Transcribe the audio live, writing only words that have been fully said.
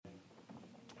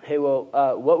Hey, well,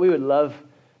 what we would love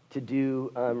to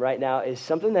do right now is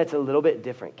something that's a little bit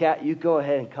different. Katt, you go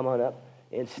ahead and come on up,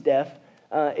 and Steph.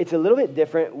 It's a little bit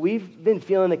different. We've been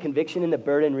feeling the conviction and the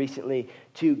burden recently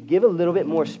to give a little bit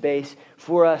more space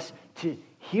for us to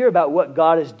hear about what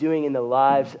God is doing in the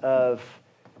lives of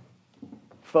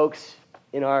folks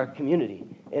in our community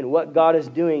and what God is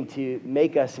doing to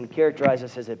make us and characterize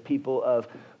us as a people of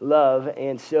love.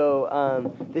 And so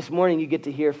this morning you get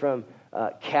to hear from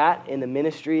Katt and the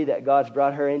ministry that God's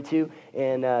brought her into,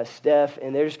 and Steph,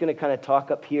 and they're just going to kind of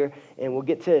talk up here, and we'll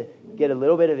get a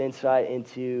little bit of insight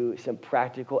into some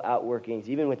practical outworkings,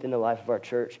 even within the life of our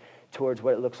church, towards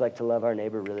what it looks like to love our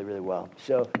neighbor really, really well.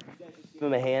 So give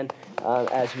them a hand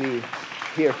as we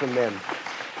hear from them.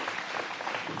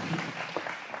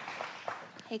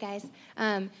 Hey, guys.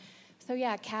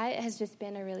 Katt has just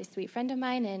been a really sweet friend of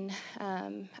mine,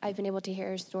 and I've been able to hear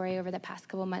her story over the past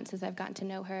couple months as I've gotten to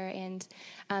know her, and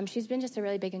she's been just a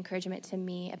really big encouragement to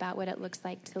me about what it looks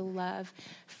like to love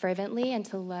fervently and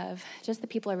to love just the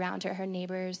people around her, her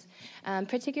neighbors,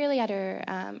 particularly at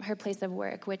her place of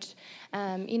work, which,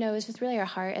 is just really our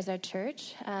heart as a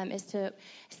church, is to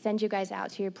send you guys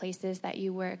out to your places that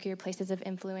you work, your places of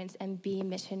influence, and be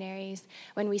missionaries.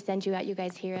 When we send you out, you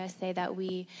guys hear us say that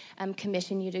we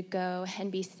commission you to go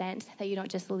and be sent, that you don't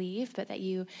just leave, but that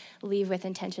you leave with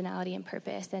intentionality and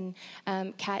purpose. And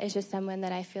Katt is just someone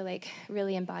that I feel like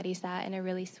really embodies that in a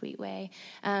really sweet way.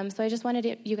 So I just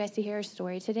wanted you guys to hear her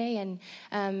story today,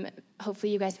 and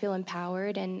hopefully you guys feel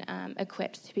empowered and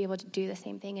equipped to be able to do the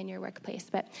same thing in your workplace.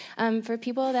 But for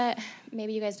people that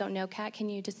maybe you guys don't know Katt, can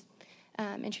you just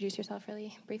introduce yourself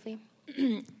really briefly?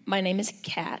 My name is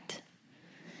Katt.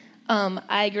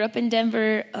 I grew up in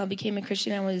Denver, became a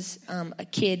Christian. I was a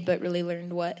kid, but really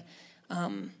learned what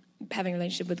having a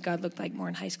relationship with God looked like more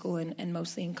in high school and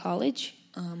mostly in college.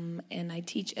 And I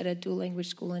teach at a dual language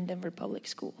school in Denver Public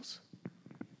Schools.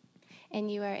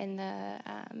 And you are in the,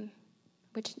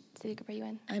 which city group are you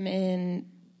in? I'm in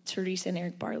Teresa and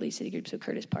Eric Barley city group, so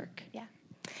Curtis Park. Yeah.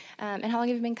 And how long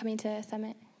have you been coming to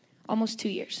Summit? Almost 2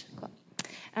 years.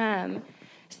 Cool.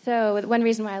 So one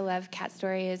reason why I love Katt's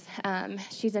story is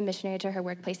she's a missionary to her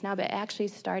workplace now, but it actually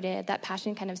that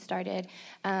passion kind of started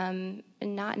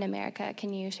not in America.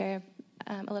 Can you share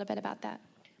a little bit about that?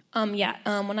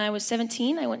 When I was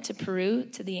 17, I went to Peru,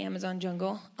 to the Amazon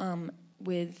jungle,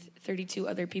 with 32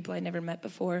 other people I'd never met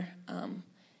before. And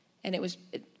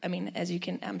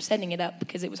I'm setting it up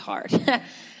because it was hard.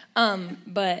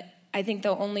 But I think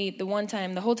the whole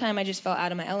time I just felt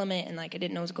out of my element and like I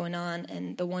didn't know what was going on.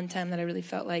 And the one time that I really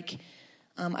felt like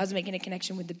I was making a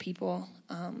connection with the people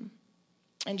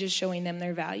and just showing them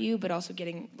their value, but also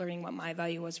learning what my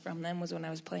value was from them was when I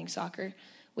was playing soccer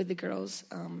with the girls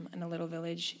in a little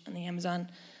village in the Amazon.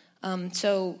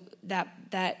 So that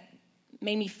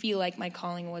made me feel like my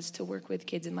calling was to work with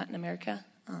kids in Latin America.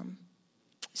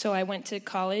 So I went to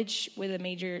college with a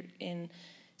major in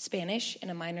Spanish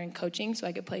and a minor in coaching so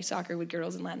I could play soccer with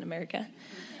girls in Latin America.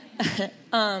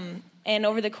 And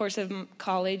over the course of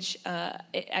college,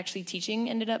 actually teaching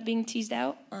ended up being teased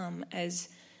out as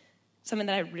something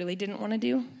that I really didn't want to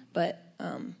do, but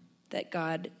that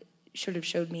God sort of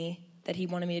showed me that he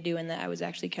wanted me to do and that I was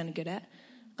actually kind of good at.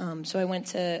 So I went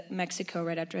to Mexico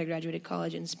right after I graduated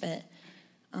college and spent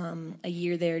a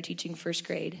year there teaching first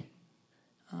grade.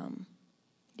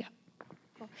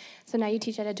 So now you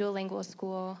teach at a dual language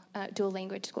school. How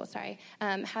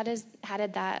did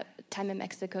that time in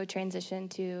Mexico transition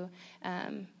to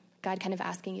God kind of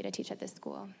asking you to teach at this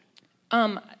school?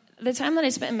 The time that I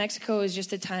spent in Mexico was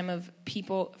just a time of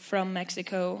people from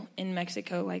Mexico in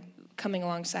Mexico, like coming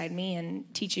alongside me and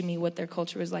teaching me what their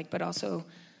culture was like, but also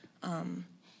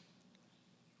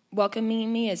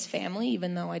welcoming me as family,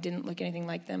 even though I didn't look anything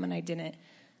like them and I didn't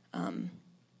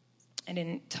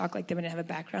talk like them, I didn't have a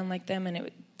background like them, and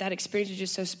that experience was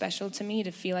just so special to me to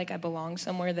feel like I belonged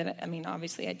somewhere that,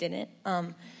 obviously I didn't,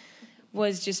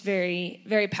 was just very,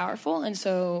 very powerful. And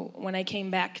so when I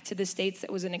came back to the States,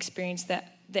 that was an experience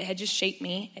that had just shaped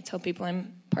me. I tell people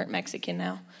I'm part Mexican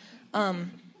now,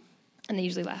 and they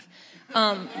usually laugh.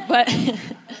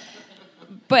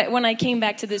 But when I came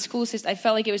back to the school system, I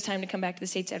felt like it was time to come back to the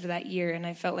States after that year, and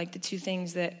I felt like the two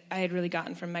things that I had really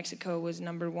gotten from Mexico was,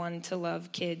 number one, to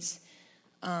love kids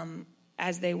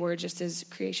as they were, just as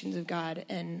creations of God,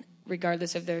 and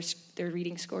regardless of their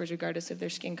reading scores, regardless of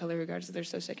their skin color, regardless of their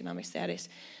socioeconomic status,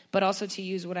 but also to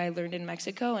use what I learned in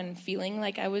Mexico and feeling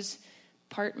like I was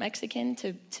part Mexican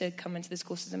to come into the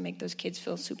school system and make those kids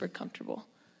feel super comfortable.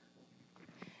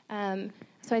 So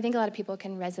I think a lot of people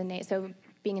can resonate. So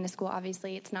being in a school,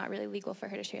 obviously, it's not really legal for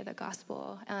her to share the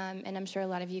gospel. And I'm sure a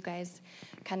lot of you guys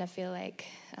kind of feel like,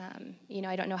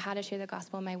 I don't know how to share the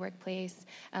gospel in my workplace,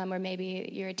 or maybe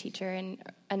you're a teacher in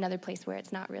another place where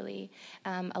it's not really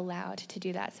allowed to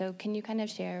do that. So can you kind of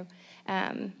share,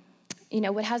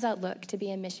 how's that look to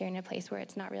be a missionary in a place where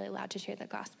it's not really allowed to share the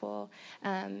gospel,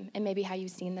 and maybe how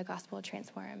you've seen the gospel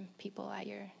transform people at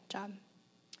your job?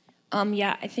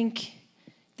 I think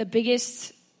the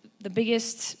biggest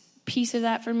piece of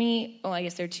that for me, I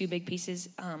guess there are two big pieces,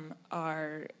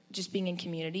 are just being in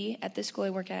community at the school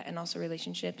I work at and also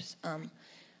relationships.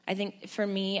 I think for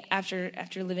me, after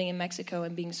living in Mexico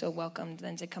and being so welcomed,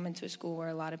 then to come into a school where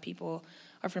a lot of people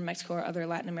are from Mexico or other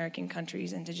Latin American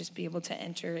countries, and to just be able to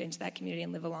enter into that community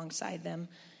and live alongside them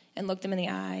and look them in the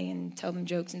eye and tell them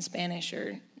jokes in Spanish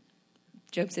or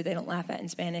jokes that they don't laugh at in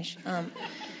Spanish.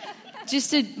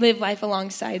 Just to live life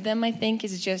alongside them, I think,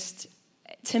 is just,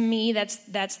 to me,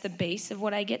 that's the base of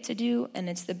what I get to do, and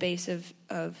it's the base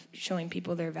of showing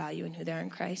people their value and who they are in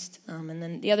Christ. And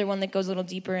then the other one that goes a little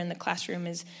deeper in the classroom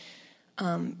is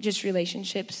just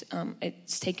relationships.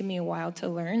 It's taken me a while to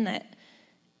learn that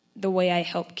the way I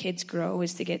help kids grow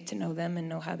is to get to know them and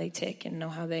know how they tick and know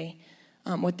how they,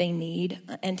 what they need,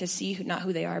 and to see not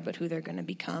who they are, but who they're going to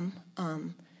become.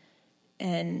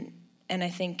 And I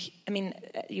think,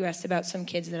 you asked about some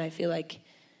kids that I feel like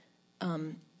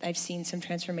I've seen some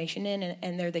transformation in,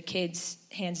 and they're the kids,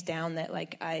 hands down, that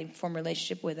like I form a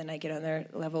relationship with, and I get on their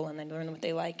level, and I learn what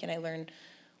they like, and I learn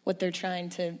what they're trying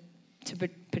to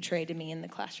portray to me in the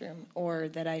classroom, or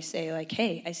that I say like,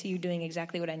 hey, I see you doing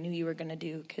exactly what I knew you were going to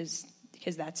do, because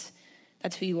that's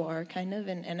who you are, kind of.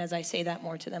 And as I say that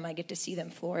more to them, I get to see them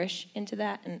flourish into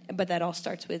that. But that all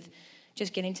starts with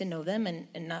just getting to know them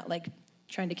and not like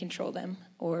trying to control them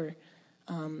or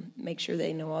make sure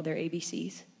they know all their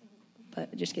ABCs,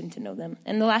 but just getting to know them.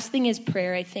 And the last thing is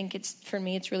prayer. I think for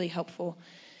me, it's really helpful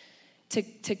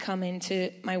to come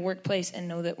into my workplace and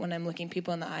know that when I'm looking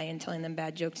people in the eye and telling them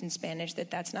bad jokes in Spanish,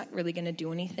 that's not really going to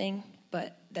do anything,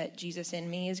 but that Jesus in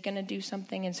me is going to do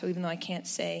something. And so even though I can't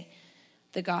say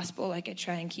the gospel, like I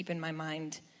try and keep in my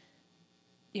mind,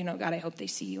 God, I hope they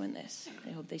see you in this.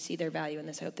 I hope they see their value in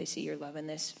this. I hope they see your love in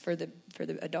this for the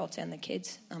adults and the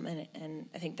kids. And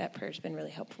I think that prayer has been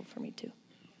really helpful for me too.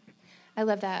 I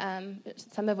love that.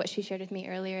 Some of what she shared with me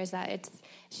earlier is that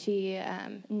she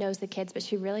knows the kids, but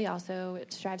she really also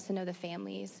strives to know the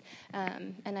families.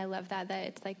 And I love that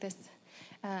it's like this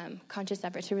conscious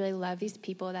effort to really love these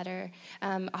people that are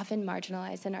often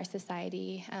marginalized in our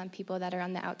society, people that are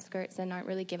on the outskirts and aren't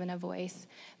really given a voice.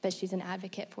 But she's an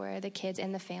advocate for the kids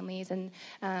and the families. And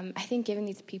I think giving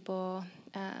these people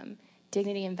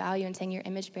dignity and value and saying you're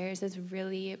image bearers is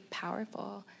really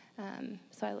powerful.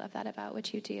 So I love that about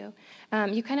what you do.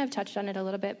 You kind of touched on it a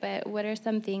little bit, but what are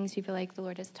some things you feel like the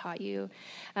Lord has taught you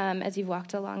as you've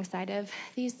walked alongside of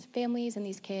these families and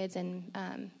these kids, and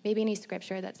maybe any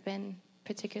scripture that's been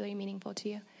particularly meaningful to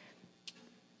you?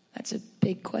 That's a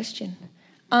big question.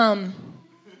 I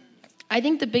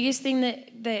think the biggest thing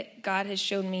that God has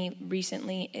shown me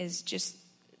recently is just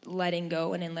letting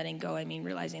go, and in letting go, I mean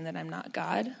realizing that I'm not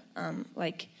God.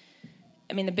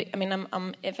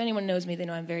 If anyone knows me, they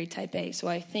know I'm very type A, so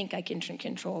I think I can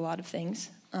control a lot of things,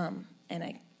 and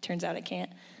turns out I can't.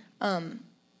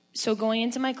 So going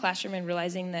into my classroom and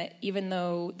realizing that even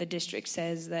though the district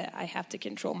says that I have to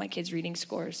control my kids' reading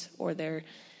scores, or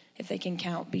if they can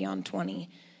count beyond 20,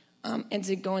 and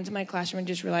to go into my classroom and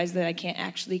just realize that I can't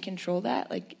actually control that.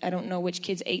 Like, I don't know which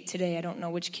kids ate today. I don't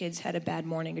know which kids had a bad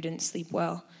morning or didn't sleep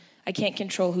well. I can't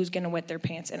control who's going to wet their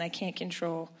pants, and I can't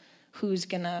control who's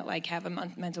going to have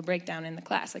a mental breakdown in the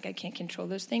class. I can't control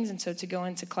those things. And so to go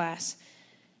into class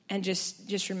and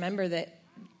just remember that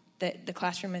the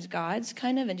classroom is God's,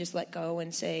 kind of, and just let go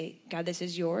and say, God, this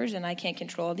is yours, and I can't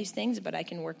control all these things, but I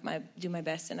can do my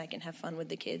best, and I can have fun with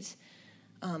the kids.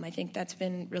 I think that's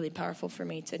been really powerful for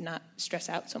me, to not stress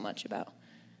out so much about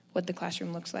what the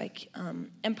classroom looks like.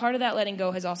 And part of that letting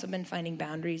go has also been finding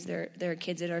boundaries. There are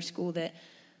kids at our school that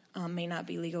may not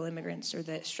be legal immigrants or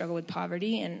that struggle with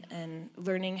poverty, and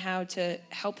learning how to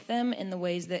help them in the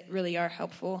ways that really are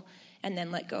helpful, and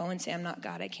then let go and say, I'm not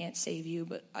God, I can't save you,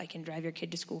 but I can drive your kid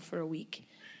to school for a week.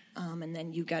 And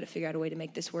then you've got to figure out a way to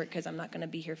make this work, because I'm not going to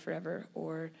be here forever.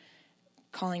 Or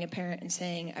calling a parent and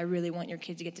saying, I really want your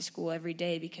kid to get to school every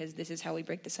day, because this is how we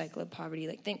break the cycle of poverty.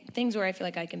 Things where I feel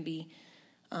like I can be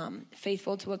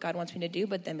faithful to what God wants me to do,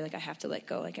 but then be like, I have to let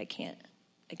go. I can't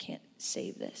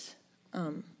save this.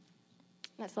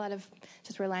 That's a lot of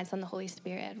just reliance on the Holy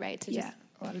Spirit, right? A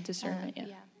lot of discernment.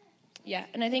 Yeah.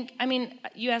 And I think,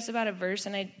 you asked about a verse,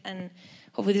 and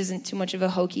hopefully this isn't too much of a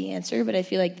hokey answer, but I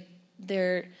feel like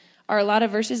there are a lot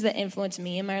of verses that influence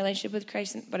me in my relationship with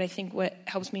Christ. But I think what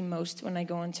helps me most when I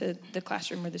go into the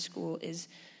classroom or the school is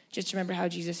just to remember how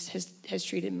Jesus has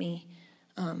treated me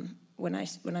when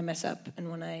I mess up and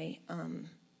when I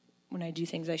do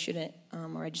things I shouldn't,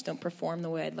 or I just don't perform the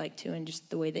way I'd like to, and just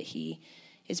the way that he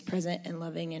is present and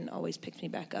loving and always picks me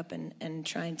back up, and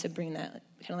trying to bring that,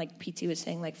 kind of like PT was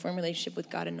saying, like form a relationship with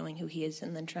God and knowing who he is,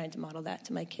 and then trying to model that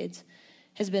to my kids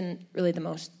has been really the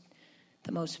most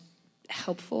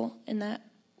helpful in that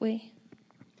way.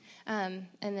 And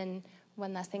then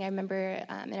one last thing, I remember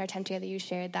in our time together you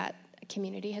shared that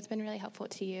community has been really helpful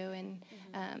to you, and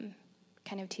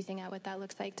kind of teasing out what that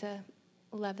looks like to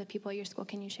love the people at your school.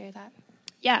 Can you share that?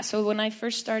 Yeah, so when I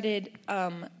first started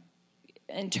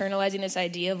internalizing this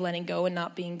idea of letting go and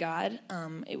not being God,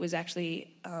 it was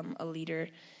actually a leader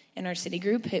in our city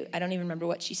group. I don't even remember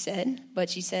what she said, but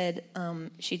she said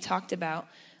she talked about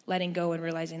letting go and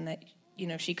realizing that,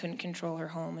 she couldn't control her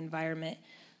home environment,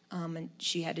 and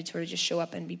she had to sort of just show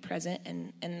up and be present.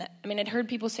 And that, I'd heard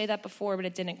people say that before, but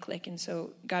it didn't click. And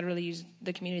so God really used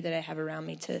the community that I have around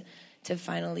me to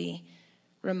finally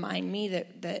remind me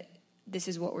that this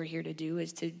is what we're here to do,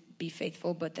 is to be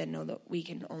faithful, but then know that we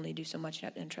can only do so much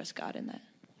and trust God in that.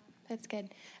 That's good.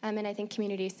 And I think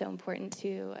community is so important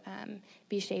to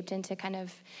be shaped into kind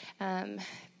of,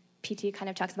 PT kind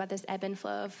of talks about this ebb and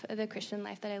flow of the Christian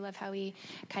life, that I love how he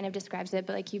kind of describes it,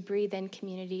 but like you breathe in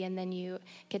community and then you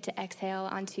get to exhale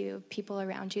onto people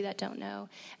around you that don't know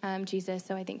Jesus.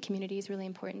 So I think community is really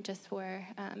important just for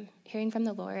hearing from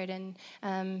the Lord and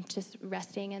just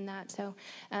resting in that. So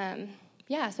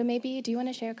so maybe, do you want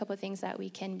to share a couple of things that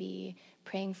we can be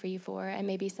praying for you for, and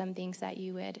maybe some things that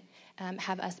you would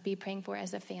have us be praying for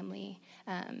as a family,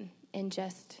 and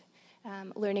just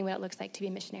learning what it looks like to be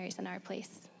missionaries in our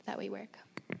place that we work?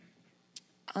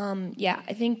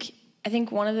 I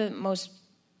think one of the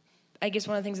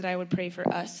things that I would pray for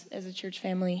us as a church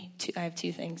family, I have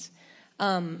two things,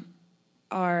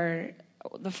 are,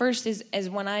 the first is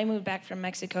when I moved back from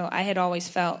Mexico, I had always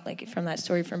felt like, from that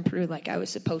story from Peru, like I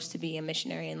was supposed to be a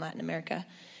missionary in Latin America.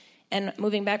 And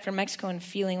moving back from Mexico and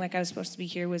feeling like I was supposed to be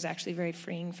here was actually very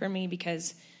freeing for me,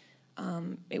 because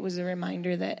it was a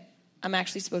reminder that I'm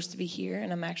actually supposed to be here,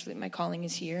 and my calling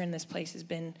is here, and this place has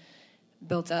been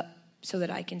built up so that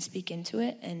I can speak into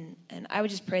it. And I would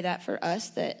just pray that for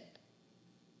us, that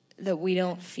we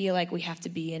don't feel like we have to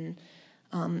be in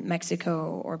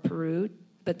Mexico or Peru,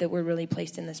 but that we're really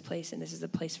placed in this place, and this is a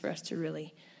place for us to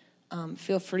really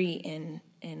feel free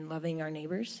in loving our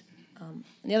neighbors. And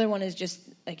the other one is just,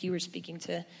 like you were speaking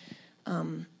to,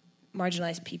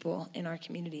 marginalized people in our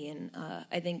community. And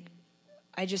I think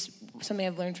something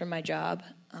I've learned from my job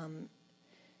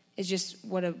is just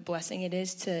what a blessing it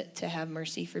is to have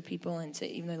mercy for people, and to,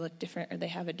 even though they look different or they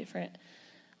have a different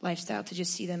lifestyle, to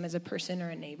just see them as a person or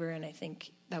a neighbor. And I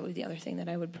think that would be the other thing that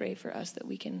I would pray for us, that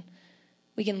we can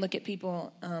look at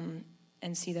people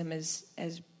and see them as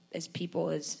people,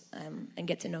 and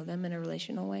get to know them in a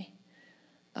relational way.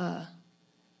 I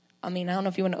don't know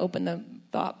if you want to open the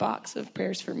thought box of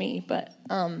prayers for me, but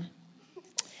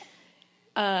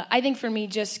I think for me,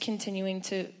 just continuing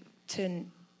to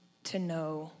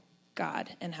know God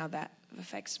and how that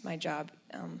affects my job,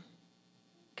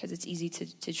 because it's easy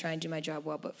to try and do my job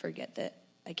well, but forget that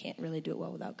I can't really do it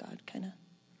well without God, kind of.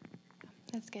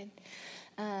 That's good.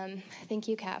 Thank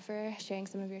you, Katt, for sharing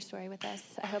some of your story with us.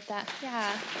 I hope that,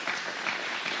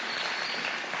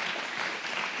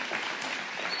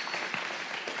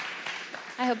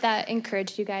 I hope that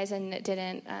encouraged you guys, and it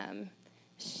didn't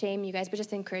shame you guys, but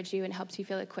just encourage you and helps you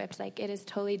feel equipped. Like, it is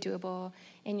totally doable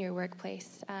in your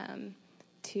workplace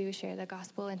to share the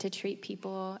gospel and to treat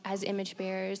people as image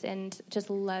bearers, and just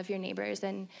love your neighbors,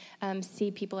 and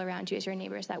see people around you as your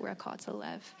neighbors that we're called to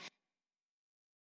love.